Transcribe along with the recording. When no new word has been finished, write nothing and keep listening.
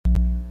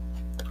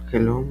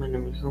Hello, my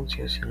name is Juan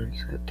Sebastian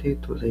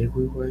Alzate. Today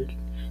we will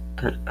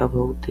talk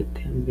about the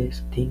 10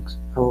 best things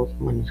about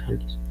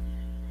manizales.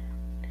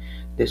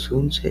 The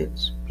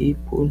sunsets,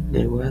 people,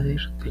 the weather,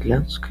 the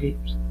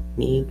landscapes,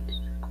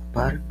 meals,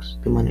 parks,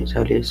 the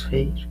manizales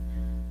fair,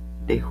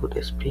 the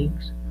hot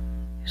springs,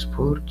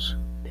 sports,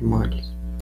 the malls.